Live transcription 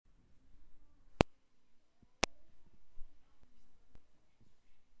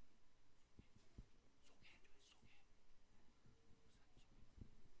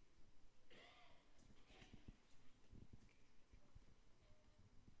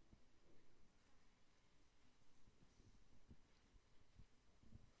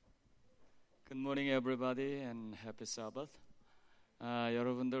Good morning, everybody, and happy Sabbath.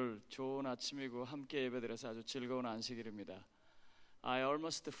 여러분들 좋은 아침이고 함께 예배드려서 아주 즐거운 안식일입니다. I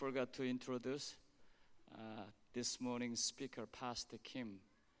almost forgot to introduce this morning's speaker, Pastor Kim,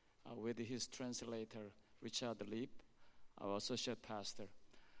 with his translator, Richard Leap, our associate pastor.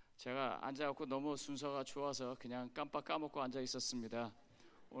 제가 앉아갖고 너무 순서가 좋아서 그냥 깜빡 까먹고 앉아 있었습니다.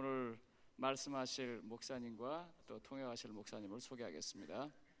 오늘 말씀하실 목사님과 또 통역하실 목사님을 소개하겠습니다.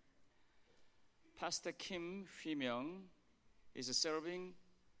 Pastor Kim Hui-myung is serving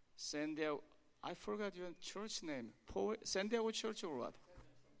San Diego. I forgot your church name. San Diego Church or what?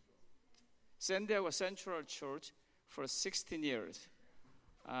 San Diego Central Church for 16 years.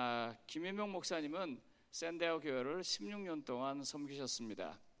 김윤명 목사님은 샌디에고 교회를 16년 동안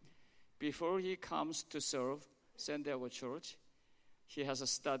섬기셨습니다. Before he comes to serve San Diego Church, he has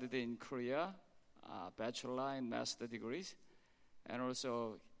studied in Korea, bachelor and master degrees, and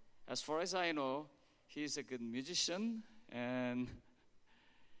also, as far as I know, he is a good musician, and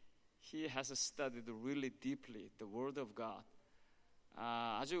he has studied really deeply the Word of God.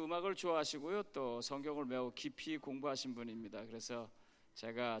 아주 음악을 좋아하시고요, 또 성경을 매우 깊이 공부하신 분입니다. 그래서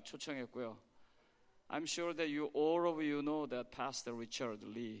제가 초청했고요. I'm sure that all of you know that Pastor Richard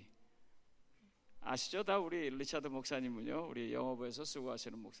Lee. 아시죠? 다 우리 리차드 목사님은요, 우리 영어부에서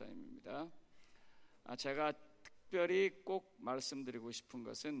수고하시는 목사님입니다. 제가 특별히 꼭 말씀드리고 싶은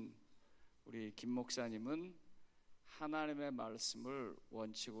것은 우리 김 목사님은 하나님의 말씀을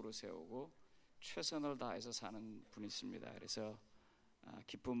원칙으로 세우고 최선을 다해서 사는 분이십니다. 그래서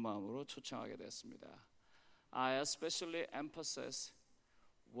기쁜 마음으로 초청하게 됐습니다. I especially emphasize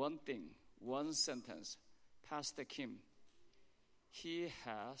one thing, one sentence. Pastor Kim, he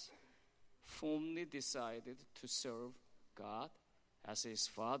has firmly decided to serve God as his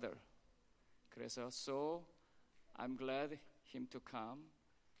father. 그래서 so I'm glad him to come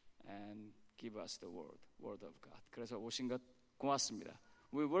and give us the word of God. 그래서 오신 것 고맙습니다.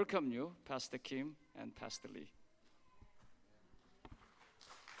 We welcome you, Pastor Kim and Pastor Lee.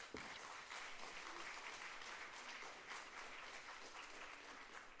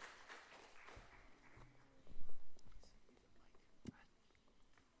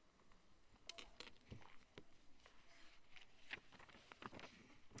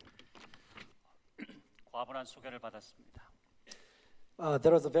 과분한 소개를 받았습니다.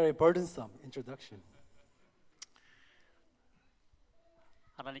 That was a very burdensome introduction.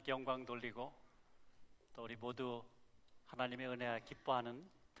 하나님께 영광 돌리고 또 우리 모두 하나님의 은혜와 기뻐하는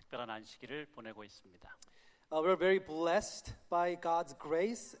특별한 안식일을 보내고 있습니다. We're very blessed by God's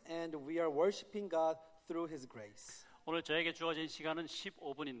grace, and we are worshiping God through His grace. 오늘 저에게 주어진 시간은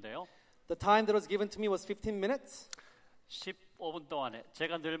 15분인데요. The time that was given to me was 15 minutes. 15분 동안에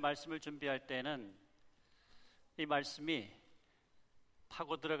제가 늘 말씀을 준비할 때는 이 말씀이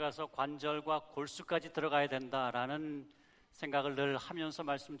파고 들어가서 관절과 골수까지 들어가야 된다라는 생각을 늘 하면서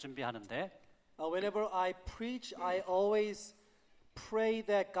말씀 준비하는데 Whenever I preach, I always pray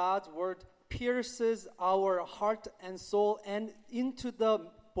that God's word pierces our heart and soul and into the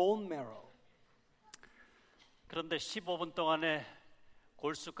bone marrow. 그런데 15분 동안에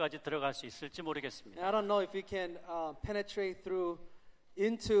골수까지 들어갈 수 있을지 모르겠습니다. I don't know if we can penetrate through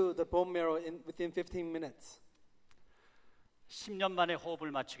into the bone marrow within 15 minutes. 10년 만에 호흡을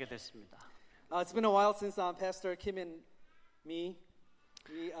맞추게 됐습니다. It's been a while since Pastor Kim and me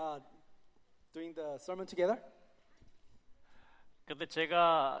doing the sermon together. 그런데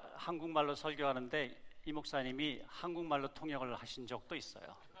제가 한국말로 설교하는데 이 목사님이 한국말로 통역을 하신 적도 있어요.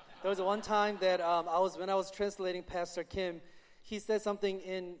 There was one time that when I was translating Pastor Kim, he said something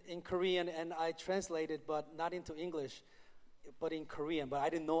in Korean and I translated, but not into English, but in Korean. But I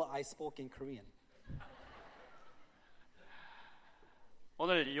didn't know I spoke in Korean.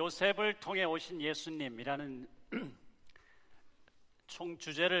 오늘 요셉을 통해 오신 예수님이라는 총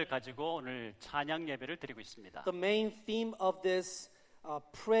주제를 가지고 오늘 찬양 예배를 드리고 있습니다. The main theme of this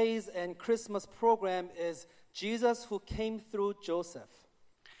praise and Christmas program is Jesus who came through Joseph.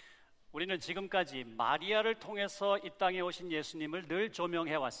 우리는 지금까지 마리아를 통해서 이 땅에 오신 예수님을 늘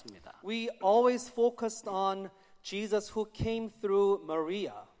조명해 왔습니다. We always focused on Jesus who came through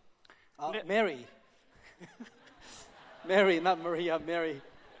Maria. Mary. Mary, not Maria, Mary.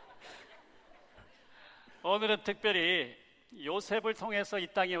 오늘은 특별히 요셉을 통해서 이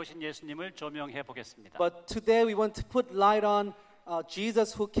땅에 오신 예수님을 조명해 보겠습니다. But today we want to put light on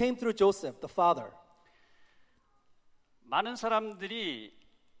Jesus who came through Joseph, the father. 많은 사람들이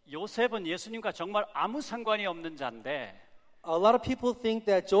요셉은 예수님과 정말 아무 상관이 없는 자인데 A lot of people think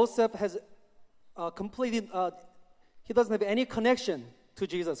that Joseph has he doesn't have any connection to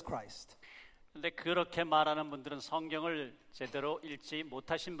Jesus Christ. 근데 그렇게 말하는 분들은 성경을 제대로 읽지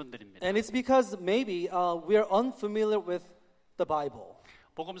못하신 분들입니다. And it's because maybe we are unfamiliar with the Bible.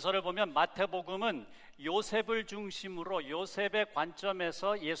 복음서를 보면 마태복음은 요셉을 중심으로 요셉의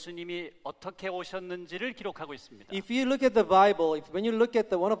관점에서 예수님이 어떻게 오셨는지를 기록하고 있습니다. If you look at the Bible, when you look at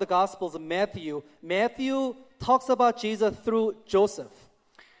one of the Gospels of Matthew, Matthew talks about Jesus through Joseph.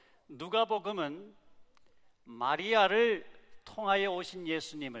 누가복음은 마리아를 통하여 오신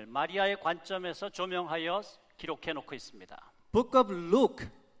예수님을 마리아의 관점에서 조명하여 기록해 놓고 있습니다. Book of Luke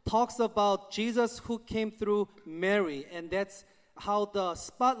talks about Jesus who came through Mary, and that's how the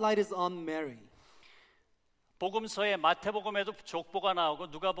spotlight is on Mary. 복음서에 마태복음에도 족보가 나오고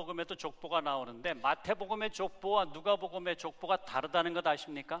누가복음에도 족보가 나오는데 마태복음의 족보와 누가복음의 족보가 다르다는 것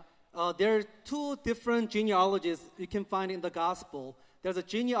아십니까? There are two different genealogies you can find in the Gospel. There's a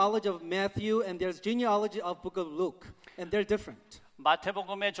genealogy of Matthew and there's genealogy of Book of Luke, and they're different.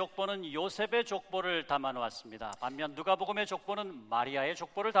 마태복음의 족보는 요셉의 족보를 담아놓았습니다. 반면 누가복음의 족보는 마리아의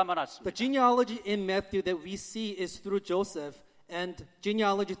족보를 The 담아놨습니다. genealogy in Matthew that we see is through Joseph, and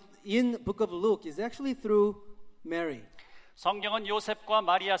genealogy in Book of Luke is actually through Mary. 성경은 요셉과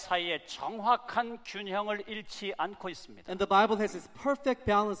마리아 사이에 정확한 균형을 잃지 않고 있습니다. And the Bible has this perfect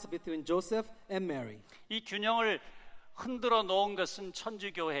balance between Joseph and Mary. 이 균형을 흔들어 놓은 것은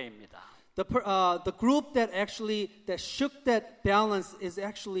천주교회입니다. The group that shook that balance is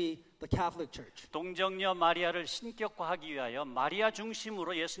actually the Catholic Church. 동정녀 마리아를 신격화하기 위하여 마리아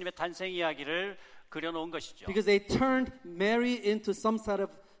중심으로 예수님의 탄생 이야기를 그려놓은 것이죠. Because they turned Mary into some sort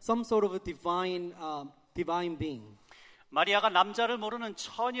of a divine being. 마리아가 남자를 모르는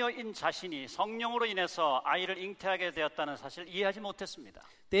처녀인 자신이 성령으로 인해서 아이를 잉태하게 되었다는 사실을 이해하지 못했습니다.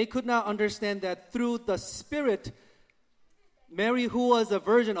 They could not understand that through the Spirit, Mary, who was a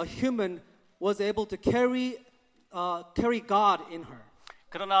virgin, a human, was able to carry God in her.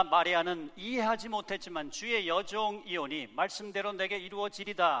 그러나 마리아는 이해하지 못했지만 주의 여종이오니 말씀대로 내게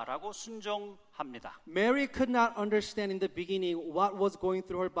이루어지리다라고 순종합니다. Mary could not understand in the beginning what was going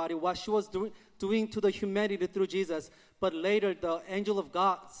through her body, what she was doing to the humanity through Jesus, but later the angel of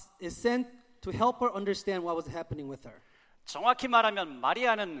God is sent to help her understand what was happening with her. 정확히 말하면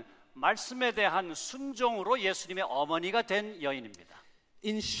마리아는 말씀에 대한 순종으로 예수님의 어머니가 된 여인입니다.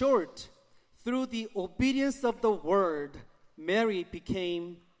 In short, through the obedience of the word, Mary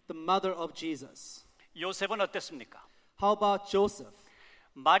became the mother of Jesus. 요셉은 어땠습니까? How about Joseph?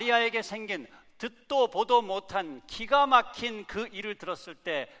 마리아에게 생긴 듣도 보도 못한 기가 막힌 그 일을 들었을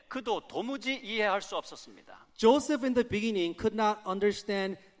때 그도 도무지 이해할 수 없었습니다. Joseph in the beginning could not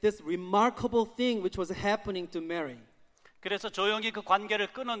understand this remarkable thing which was happening to Mary. 그래서 조용히 그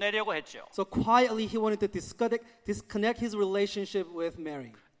관계를 끊어내려고 했죠. So quietly he wanted to disconnect his relationship with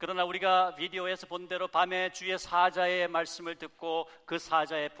Mary. 그러나 우리가 비디오에서 본 대로 밤에 주의 사자의 말씀을 듣고 그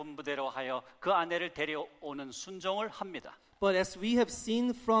사자의 분부대로 하여 그 아내를 데려오는 순종을 합니다. But as we have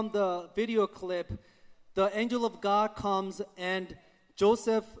seen from the video clip, the angel of God comes and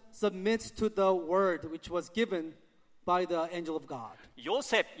Joseph submits to the word which was given by the angel of God.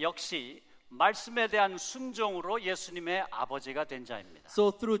 요셉 역시 말씀에 대한 순종으로 예수님의 아버지가 된 자입니다.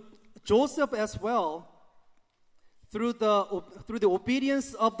 So through Joseph as well, through the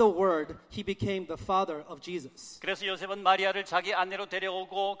obedience of the word, he became the father of Jesus. 그래서 요셉은 마리아를 자기 아내로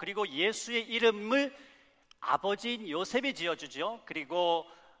데려오고 그리고 예수의 이름을 아버지인 요셉이 지어주죠. 그리고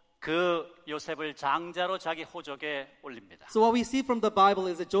그 요셉을 장자로 자기 호적에 올립니다. So what we see from the Bible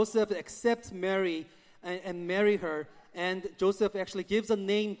is that Joseph accepts Mary and marry her, and Joseph actually gives a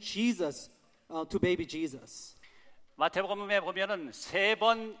name Jesus to baby Jesus. 마태복음에 보면은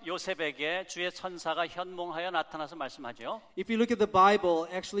 3번 요셉에게 주의 천사가 현몽하여 나타나서 말씀하죠. If you look at the Bible,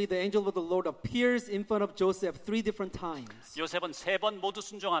 actually the angel of the Lord appears in front of Joseph 3 different times. 요셉은 3번 모두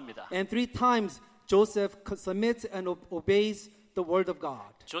순종합니다. And 3 times Joseph submits and obeys the word of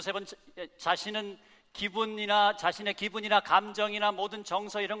God. 조셉은 자신의 기분이나 감정이나 모든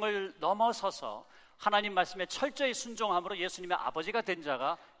정서 이런 걸 넘어서서 하나님 말씀에 철저히 순종함으로 예수님의 아버지가 된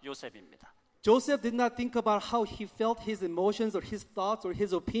자가 요셉입니다. Joseph did not think about how he felt his emotions or his thoughts or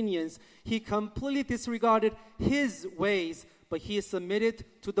his opinions. He completely disregarded his ways, but he submitted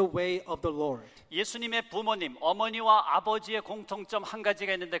to the way of the Lord. 예수님의 부모님, 어머니와 아버지의 공통점 한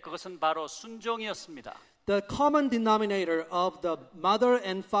가지가 있는데 그것은 바로 순종이었습니다. The common denominator of the mother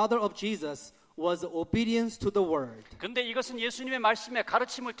and father of Jesus was obedience to the word. 근데 이것은 예수님의 말씀의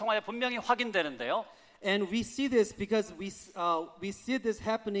가르침을 통하여 분명히 확인되는데요. And we see this because we see this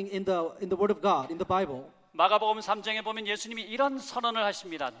happening in the word of God, in the Bible. 마가복음 3장에 보면 예수님이 이런 선언을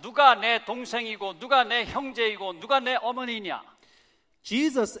하십니다. 누가 내 동생이고 누가 내 형제이고 누가 내 어머니냐?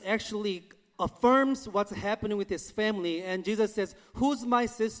 Jesus actually affirms what's happening with his family. And Jesus says, who's my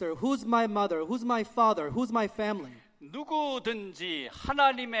sister? Who's my mother? Who's my father? Who's my family? 누구든지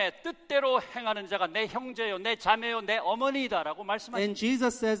하나님의 뜻대로 행하는 자가 내 형제요, 내 자매요, 내 어머니다라고 말씀하십니다. And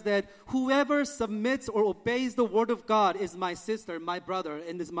Jesus says that whoever submits or obeys the word of God is my sister, my brother,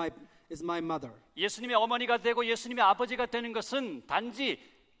 and is my mother. 예수님의 어머니가 되고 예수님의 아버지가 되는 것은 단지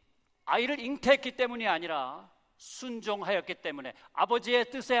아이를 잉태했기 때문이 아니라 순종하였기 때문에 아버지의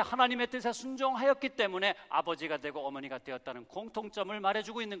뜻에 하나님의 뜻에 순종하였기 때문에 아버지가 되고 어머니가 되었다는 공통점을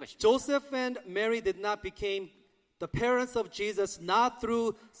말해주고 있는 것입니다. Joseph and Mary did not become the parents of Jesus not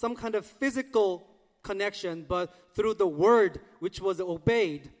through some kind of physical connection, but through the word which was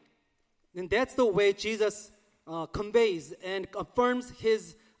obeyed. And that's the way Jesus conveys and affirms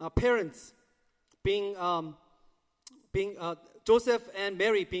his parents being Joseph and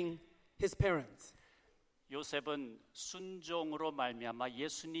Mary being his parents. 요셉은 순종으로 말미암아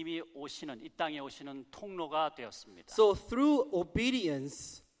예수님이 오시는 이 땅에 오시는 통로가 되었습니다. So through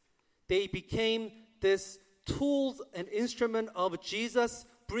obedience, they became this tools and instrument of Jesus,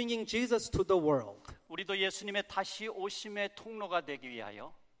 bringing Jesus to the world. 우리도 예수님의 다시 오심의 통로가 되기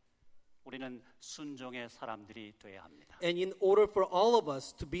위하여 우리는 순종의 사람들이 되어야 합니다. And in order for all of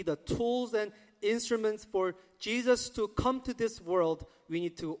us to be the tools and instruments for Jesus to come to this world, we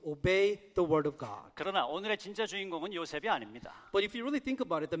need to obey the word of God. 그러나 오늘의 진짜 주인공은 요셉이 아닙니다. But if you really think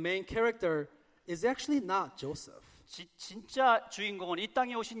about it, the main character is actually not Joseph. 진짜 주인공은 이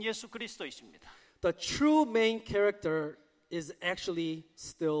땅에 오신 예수 그리스도이십니다. The true main character is actually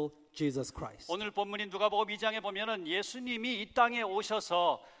still Jesus Christ. 오늘 본문인 누가복음 2장에 보면은 예수님이 이 땅에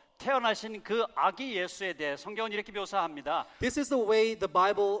오셔서 태어나신 그 아기 예수에 대해 성경은 이렇게 묘사합니다. This is the way the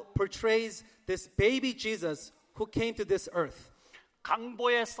Bible portrays this baby Jesus who came to this earth.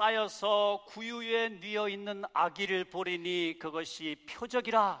 강보에 쌓여서 구유에 뉘어 있는 아기를 보리니 그것이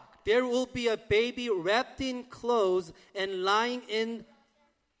표적이라. There will be a baby wrapped in clothes and lying in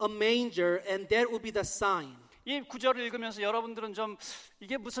a manger, and that will be the sign. 이 구절을 읽으면서 여러분들은 좀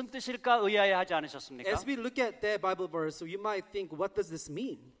이게 무슨 뜻일까 의아해하지 않으셨습니까? As we look at that Bible verse, you might think, what does this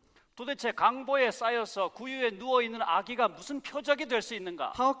mean? 도대체 강보에 쌓여서 구유에 누워 있는 아기가 무슨 표적이 될 수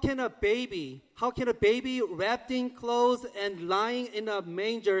있는가? How can a baby wrapped in clothes and lying in a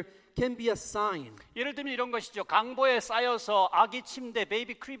manger can be a sign? 예를 들면 이런 것이죠. 강보에 쌓여서 아기 침대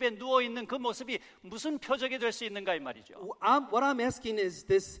베이비 크립에 누워 있는 그 모습이 무슨 표적이 될 수 있는가 이 말이죠. What I'm asking is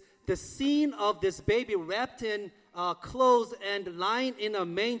the scene of this baby wrapped in clothes and lying in a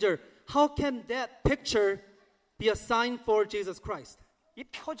manger. How can that picture be a sign for Jesus Christ? 이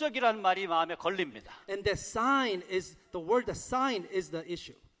표적이라는 말이 마음에 걸립니다. And the sign is the word. The sign is the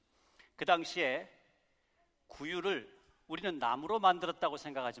issue. 그 당시에 구유를 우리는 나무로 만들었다고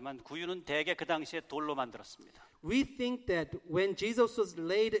생각하지만 구유는 대개 그 당시에 돌로 만들었습니다. We think that when Jesus was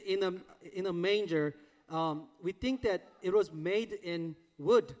laid in a manger, we think that it was made in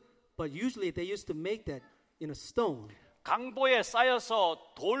wood, but usually they used to make that in a stone. 강보에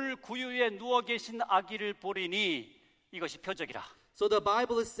쌓여서 돌 구유에 누워 계신 아기를 보리니 이것이 표적이라. So the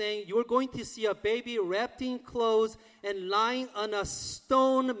Bible is saying you're going to see a baby wrapped in clothes and lying on a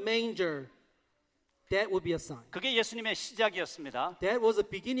stone manger. That would be a sign. 그게 예수님의 시작이었습니다. That was the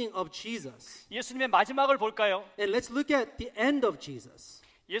beginning of Jesus. 예수님의 마지막을 볼까요? And let's look at the end of Jesus.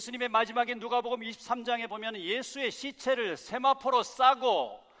 예수님의 마지막인 누가복음 23장에 보면 예수의 시체를 세마포로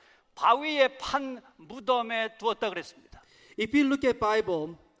싸고 바위에 판 무덤에 두었다 그랬습니다. If you look at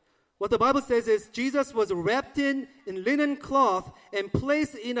Bible, what the Bible says is Jesus was wrapped in linen cloth and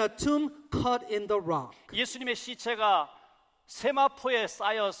placed in a tomb cut in the rock. 예수님의 시체가 세마포에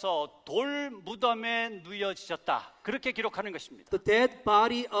쌓여서 돌 무덤에 누워지셨다. 그렇게 기록하는 것입니다. The dead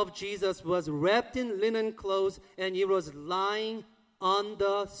body of Jesus was wrapped in linen clothes and he was lying on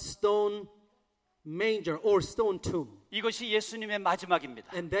the stone manger or stone tomb. 이것이 예수님의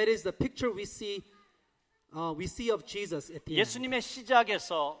마지막입니다. And that is the picture we see of Jesus at the end. 예수님의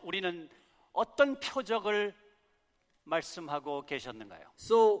시작에서 우리는 어떤 표적을 말씀하고 계셨는가요?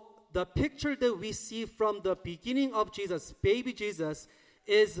 So the picture that we see from the beginning of Jesus, baby Jesus,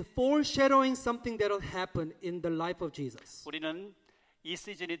 is foreshadowing something that will happen in the life of Jesus. 우리는 이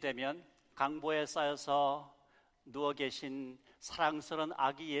시즌이 되면 강보에 쌓여서 누워 계신 사랑스러운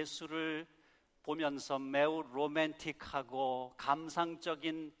아기 예수를 보면서 매우 로맨틱하고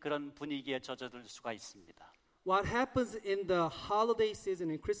감상적인 그런 분위기에 젖어들 수가 있습니다. What happens in the holiday season,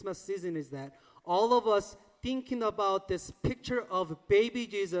 in Christmas season, is that all of us thinking about this picture of baby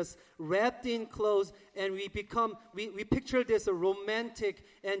Jesus wrapped in clothes, and we picture this romantic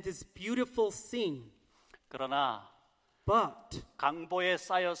and this beautiful scene. 그러나 But 강보에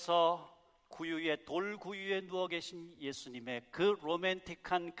쌓여서 구유에 돌 구유에 누워 계신 예수님의 그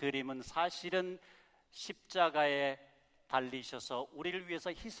로맨틱한 그림은 사실은 십자가에 달리셔서 우리를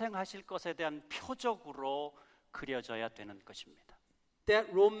위해서 희생하실 것에 대한 표적으로 그려져야 되는 것입니다.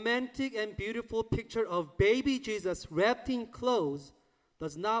 That romantic and beautiful picture of baby Jesus wrapped in clothes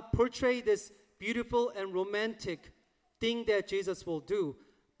does not portray this beautiful and romantic thing that Jesus will do,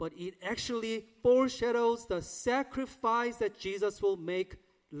 but it actually foreshadows the sacrifice that Jesus will make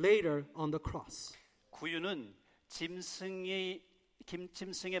later on the cross. 구유는 짐승의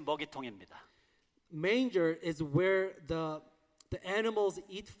먹이통입니다. Manger is where the animals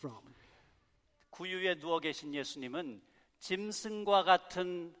eat from. 구유에 누워 계신 예수님은 짐승과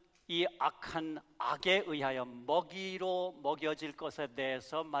같은 이 악한 악에 의하여 먹이로 먹여질 것에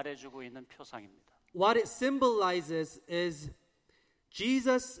대해서 말해주고 있는 표상입니다. What it symbolizes is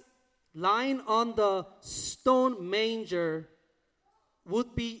Jesus lying on the stone manger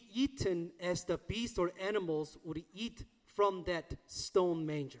would be eaten as the beasts or animals would eat from that stone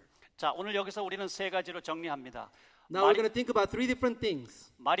manger. 자, 오늘 여기서 우리는 세 가지로 정리합니다. Now we're going to think about three different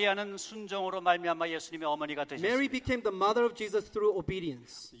things. 마리아는 순종으로 말미암아 예수님의 어머니가 Mary 되셨습니다. became the mother of Jesus through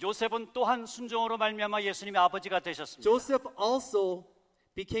obedience. 요셉은 또한 순종으로 말미암아 예수님의 아버지가 되셨습니다. Joseph also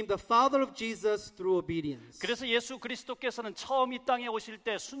became the father of Jesus through obedience. 그래서 예수 그리스도께서는 처음 이 땅에 오실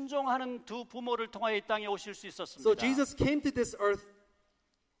때 순종하는 두 부모를 통하여 이 땅에 오실 수 있었습니다. So Jesus came to this earth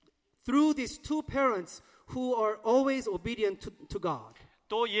through these two parents who are always obedient to God.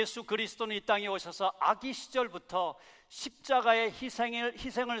 또 예수 그리스도는 이 땅에 오셔서 아기 시절부터 십자가의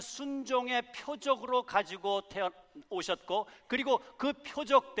희생을 순종의 표적으로 가지고 오셨고 그리고 그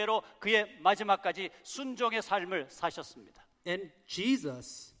표적대로 그의 마지막까지 순종의 삶을 사셨습니다. And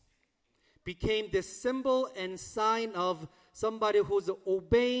Jesus became this symbol and sign of somebody who's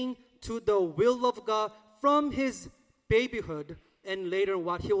obeying to the will of God from his babyhood and later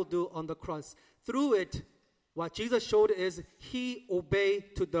what he will do on the cross. Through it, what Jesus showed is he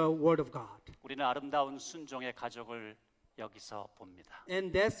obeyed to the word of God. 우리는 아름다운 순종의 가족을 여기서 봅니다.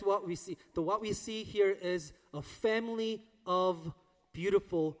 And that's what we see. What we see here is a family of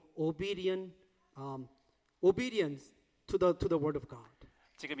beautiful, obedience to the word of God.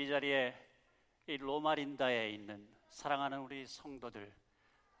 지금 이 자리에 이 로마린다에 있는 사랑하는 우리 성도들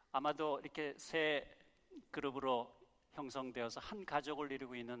아마도 이렇게 세 그룹으로 형성되어서 한 가족을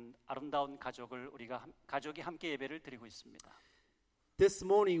이루고 있는 아름다운 가족을 가족이 함께 예배를 드리고 있습니다. This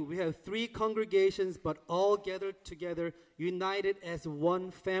morning we have three congregations but all gathered together, united as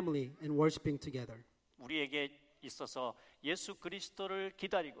one family and worshiping together. 우리에게 있어서 예수 그리스도를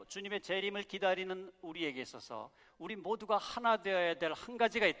기다리고 주님의 재림을 기다리는 우리에게 있어서 우리 모두가 하나 되어야 될 한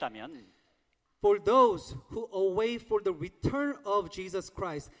가지가 있다면 For those who await for the return of Jesus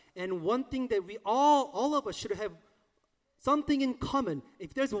Christ, and one thing that we all of us should have something in common.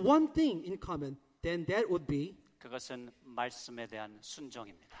 If there's one thing in common, then that would be 그것은 말씀에 대한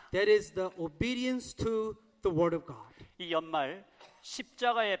순종입니다. that is the obedience to the word of God. 이 연말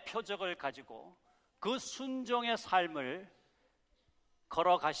십자가의 표적을 가지고 그 순종의 삶을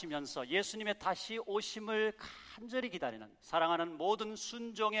걸어가시면서 예수님의 다시 오심을 간절히 기다리는 사랑하는 모든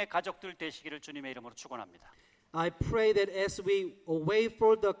순종의 가족들 되시기를 주님의 이름으로 축원합니다. I pray that as we await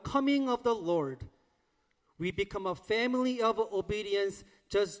for the coming of the Lord, we become a family of obedience,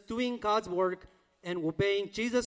 just doing God's work and obeying Jesus